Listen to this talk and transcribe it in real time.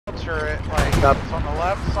turret, like, Yep. it's on the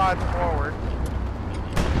left side forward.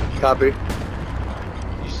 Copy.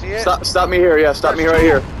 You see it? Stop me here, yeah, stop me right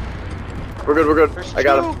here. We're good. There's I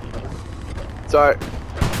got two. him. It's alright.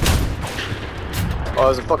 Oh,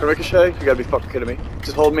 there's a fucking ricochet? You gotta be fucking kidding me.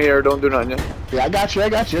 Just hold me here, don't do nothing, yeah? Yeah, I got you.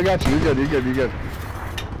 You're good.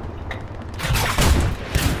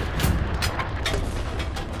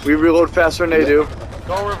 We reload faster than they do.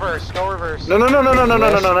 Go reverse. No, not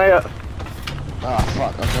yet. Oh,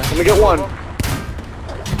 fuck, okay. Let me get one.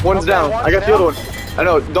 One's Okay, down. one's I got the down. other one. I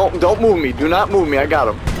know, don't move me. Do not move me, I got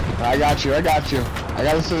him. I got you. I got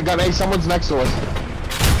this gun. Hey, someone's next to us.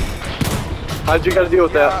 How'd you gotta deal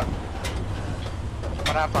with that? I'm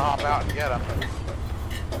gonna have to hop out and get him.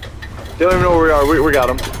 They don't even know where we are. We got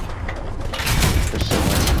him. There's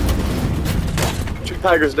someone. 2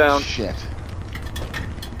 tigers down. Shit.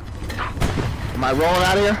 Am I rolling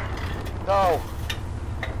out of here? No.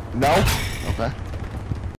 No?